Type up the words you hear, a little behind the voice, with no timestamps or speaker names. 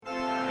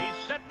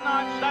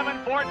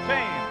14.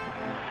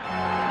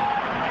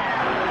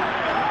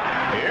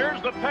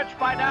 Here's the pitch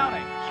by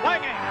Downing.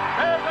 Swinging.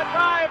 There's a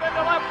drive into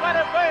left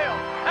center field.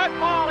 That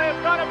ball is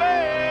going to be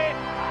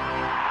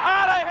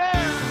out of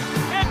here.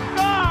 It's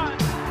gone.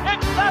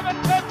 It's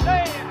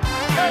 7:15.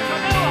 There's a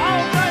new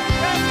home run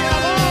champion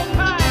of all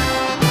time.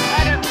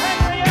 And it's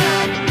Henry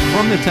Aaron.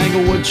 From the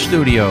Tanglewood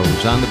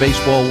Studios on the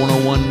Baseball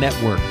 101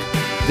 Network,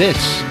 this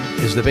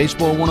is the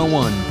Baseball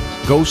 101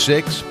 Go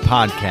Six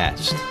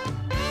podcast.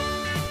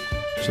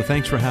 So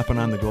thanks for hopping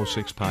on the Go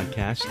Six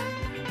podcast.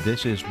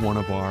 This is one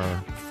of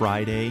our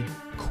Friday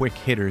quick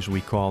hitters, we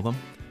call them,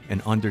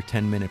 an under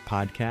 10-minute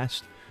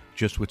podcast,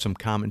 just with some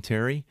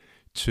commentary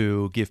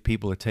to give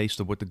people a taste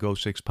of what the Go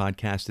Six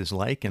podcast is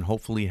like, and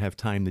hopefully you have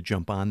time to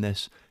jump on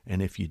this.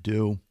 And if you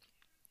do,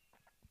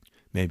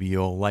 maybe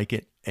you'll like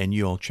it and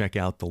you'll check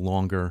out the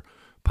longer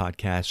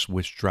podcasts,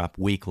 which drop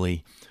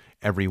weekly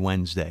every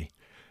Wednesday.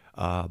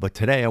 But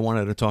today I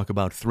wanted to talk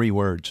about three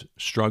words: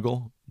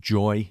 struggle,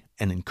 joy,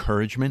 and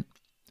encouragement.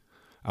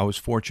 I was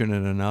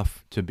fortunate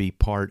enough to be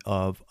part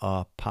of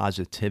a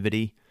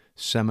positivity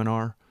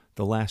seminar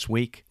the last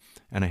week,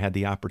 and I had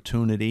the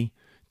opportunity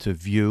to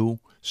view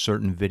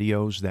certain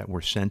videos that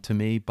were sent to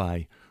me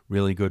by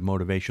really good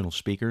motivational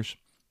speakers.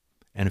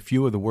 And a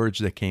few of the words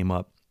that came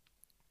up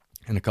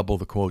and a couple of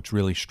the quotes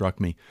really struck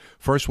me.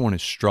 First one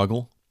is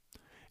struggle,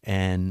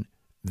 and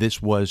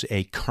this was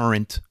a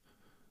current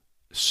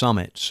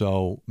summit.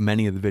 So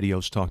many of the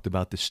videos talked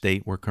about the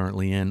state we're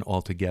currently in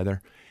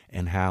altogether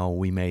and how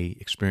we may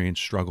experience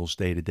struggles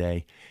day to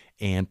day.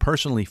 And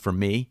personally for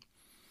me,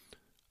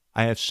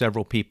 I have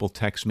several people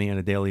text me on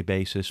a daily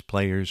basis,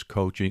 players,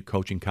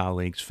 coaching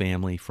colleagues,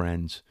 family,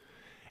 friends,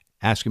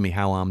 asking me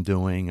how I'm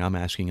doing. I'm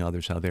asking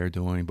others how they're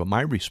doing. But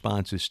my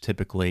response is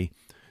typically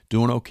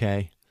doing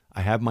okay.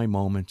 I have my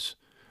moments,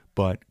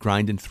 but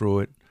grinding through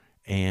it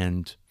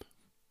and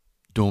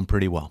doing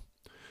pretty well.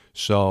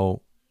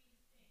 So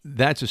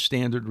that's a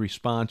standard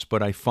response,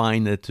 but I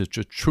find that it's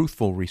a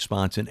truthful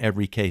response in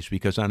every case,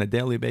 because on a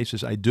daily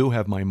basis, I do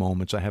have my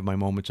moments. I have my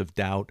moments of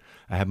doubt.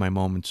 I have my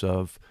moments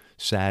of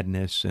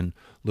sadness and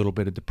a little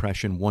bit of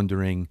depression,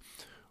 wondering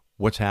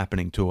what's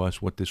happening to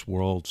us, what this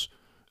world's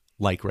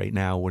like right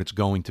now, what it's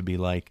going to be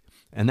like.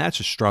 And that's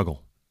a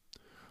struggle.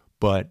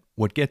 But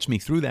what gets me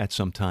through that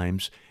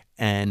sometimes,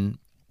 and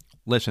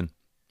listen,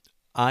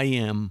 I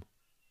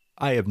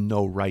have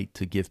no right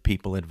to give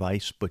people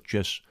advice, but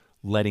just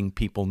letting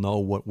people know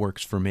what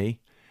works for me.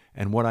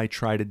 And what I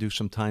try to do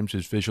sometimes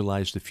is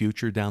visualize the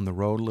future down the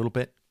road a little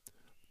bit,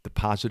 the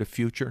positive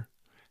future,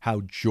 how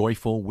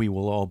joyful we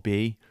will all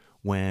be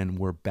when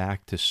we're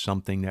back to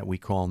something that we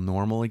call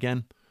normal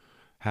again,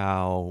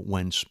 how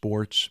when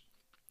sports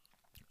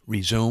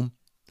resume,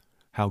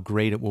 how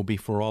great it will be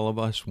for all of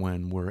us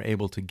when we're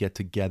able to get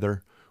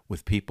together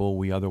with people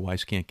we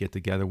otherwise can't get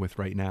together with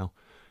right now,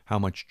 how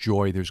much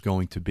joy there's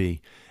going to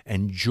be.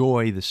 And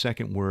joy, the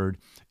second word,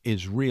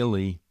 is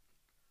really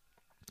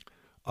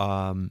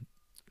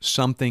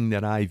something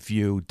that I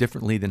view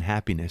differently than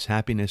happiness.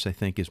 Happiness, I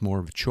think, is more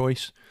of a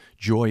choice.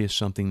 Joy is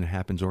something that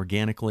happens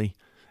organically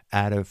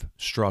out of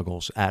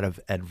struggles, out of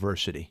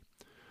adversity.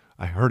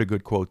 I heard a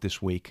good quote this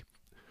week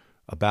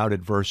about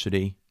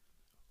adversity,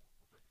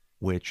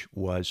 which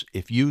was,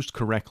 if used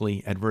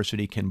correctly,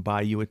 adversity can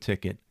buy you a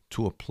ticket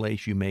to a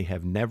place you may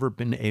have never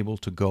been able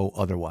to go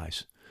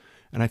otherwise.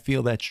 And I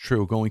feel that's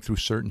true. Going through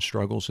certain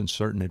struggles and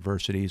certain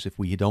adversities, if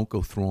we don't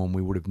go through them,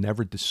 we would have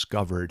never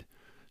discovered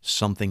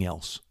something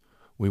else.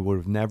 We would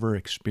have never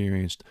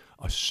experienced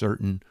a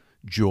certain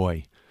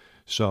joy.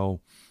 So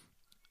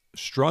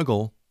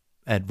struggle,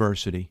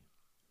 adversity,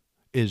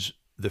 is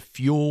the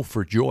fuel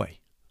for joy.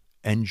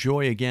 And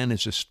joy, again,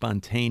 is a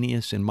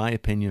spontaneous, in my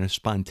opinion, a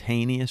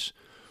spontaneous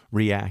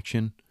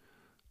reaction,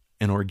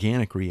 an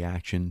organic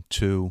reaction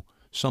to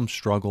some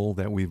struggle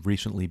that we've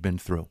recently been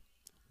through.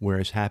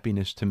 Whereas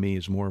happiness to me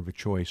is more of a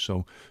choice.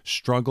 So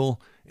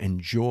struggle and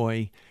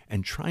joy,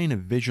 and trying to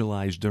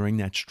visualize during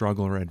that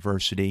struggle or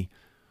adversity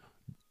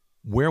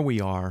where we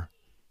are,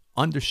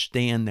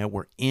 understand that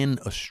we're in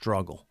a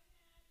struggle.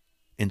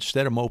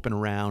 Instead of moping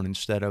around,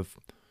 instead of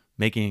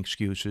making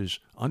excuses,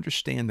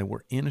 understand that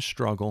we're in a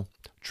struggle,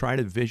 try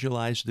to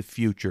visualize the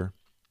future,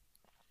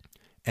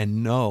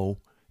 and know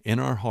in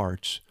our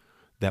hearts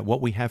that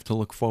what we have to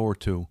look forward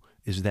to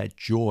is that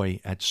joy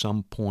at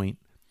some point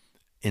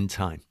in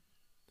time.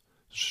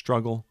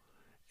 Struggle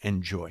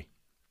and joy.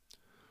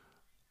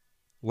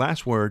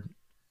 Last word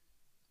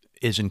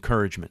is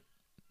encouragement.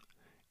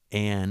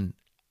 And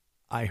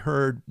I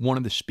heard one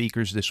of the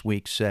speakers this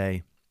week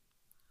say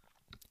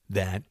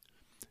that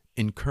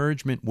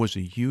encouragement was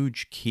a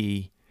huge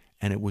key,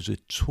 and it was a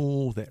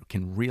tool that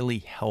can really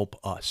help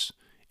us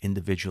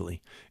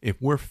individually.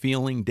 If we're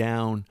feeling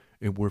down,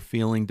 if we're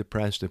feeling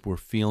depressed, if we're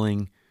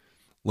feeling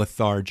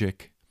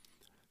lethargic,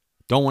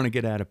 don't want to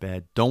get out of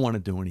bed, don't want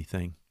to do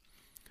anything,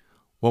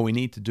 what we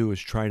need to do is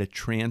try to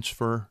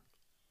transfer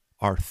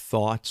our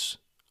thoughts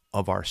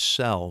of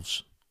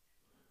ourselves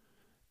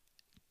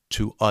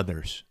to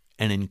others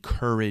and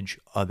encourage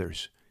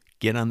others.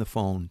 Get on the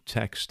phone,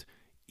 text,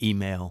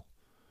 email,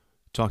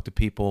 talk to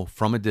people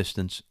from a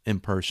distance, in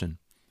person,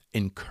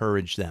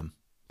 encourage them.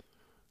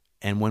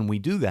 And when we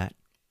do that,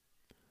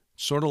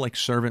 sort of like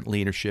servant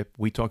leadership,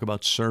 we talk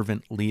about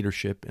servant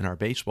leadership in our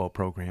baseball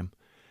program.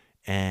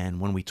 And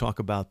when we talk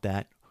about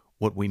that,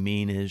 what we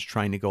mean is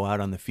trying to go out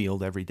on the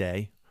field every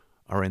day,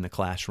 or in the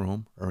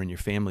classroom, or in your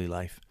family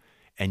life,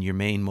 and your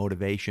main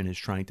motivation is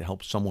trying to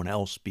help someone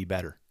else be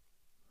better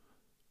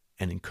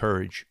and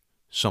encourage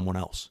someone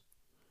else.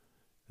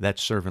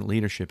 That's servant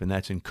leadership, and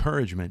that's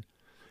encouragement.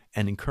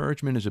 And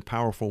encouragement is a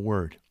powerful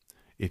word.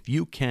 If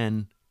you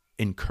can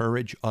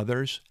encourage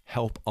others,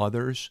 help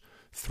others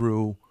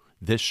through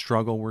this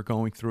struggle we're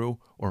going through,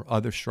 or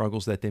other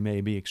struggles that they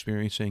may be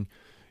experiencing,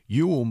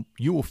 you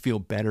will feel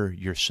better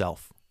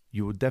yourself.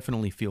 You will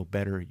definitely feel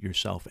better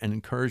yourself. And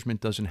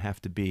encouragement doesn't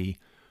have to be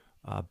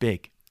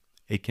big.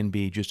 It can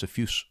be just a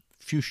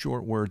few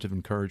short words of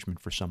encouragement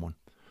for someone.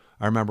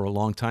 I remember a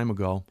long time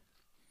ago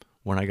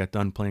when I got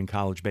done playing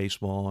college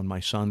baseball and my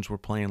sons were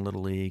playing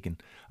Little League,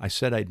 and I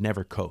said I'd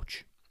never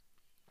coach.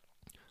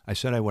 I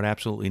said I would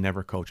absolutely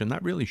never coach. I'm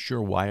not really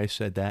sure why I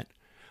said that.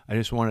 I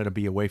just wanted to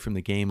be away from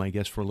the game, I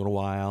guess, for a little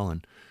while.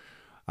 And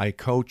I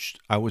coached.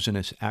 I was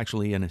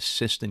actually an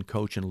assistant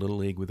coach in Little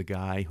League with a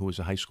guy who was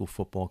a high school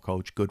football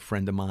coach, good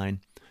friend of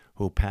mine,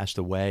 who passed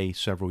away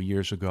several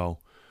years ago,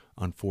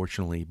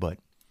 unfortunately. But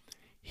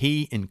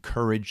he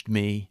encouraged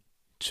me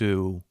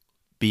to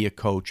be a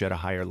coach at a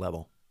higher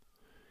level.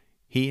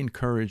 He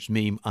encouraged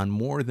me on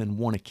more than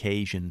one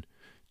occasion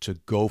to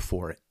go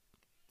for it.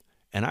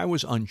 And I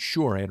was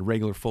unsure. I had a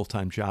regular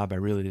full-time job. I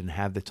really didn't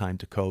have the time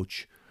to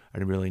coach. I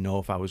didn't really know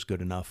if I was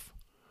good enough.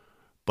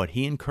 But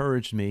he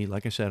encouraged me,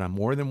 like I said, on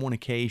more than one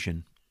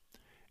occasion,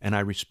 and I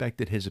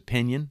respected his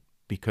opinion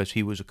because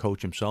he was a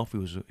coach himself.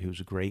 He was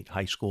a great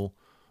high school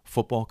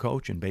football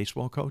coach and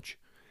baseball coach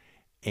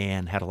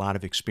and had a lot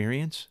of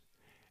experience.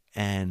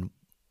 And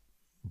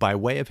by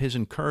way of his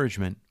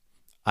encouragement,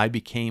 I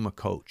became a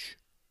coach.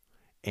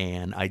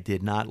 And I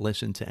did not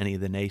listen to any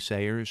of the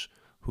naysayers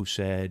who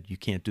said, you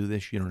can't do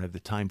this, you don't have the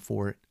time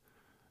for it,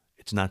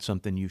 it's not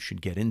something you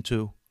should get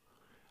into.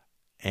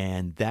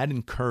 And that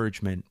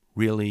encouragement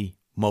really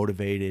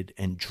motivated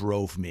and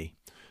drove me.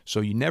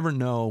 So you never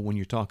know when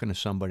you're talking to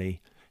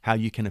somebody how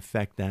you can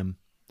affect them,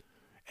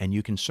 and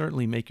you can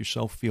certainly make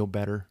yourself feel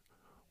better.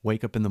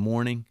 Wake up in the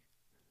morning,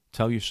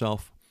 tell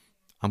yourself,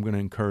 I'm going to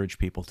encourage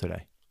people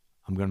today.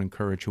 I'm going to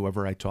encourage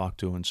whoever I talk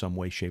to in some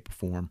way, shape, or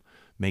form,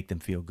 make them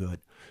feel good.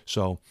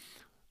 So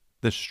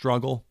the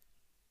struggle,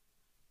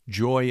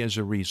 joy as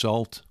a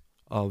result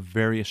of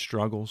various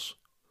struggles.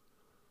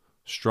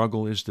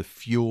 Struggle is the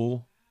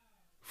fuel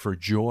for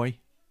joy,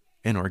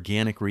 an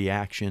organic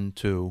reaction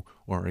to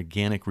or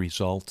organic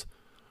result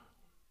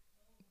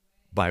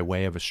by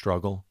way of a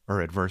struggle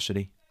or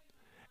adversity.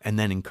 And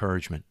then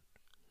encouragement.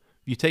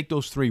 If you take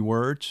those three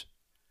words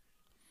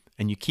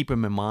and you keep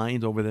them in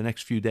mind over the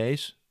next few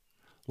days,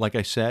 like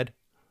I said,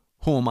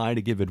 who am I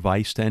to give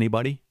advice to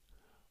anybody?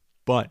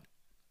 But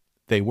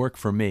they work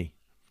for me,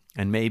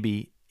 and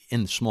maybe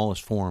in the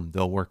smallest form,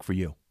 they'll work for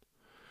you.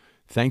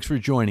 Thanks for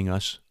joining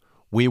us.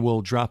 We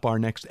will drop our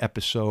next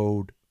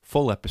episode,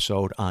 full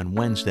episode, on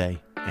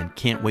Wednesday, and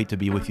can't wait to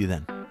be with you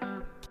then.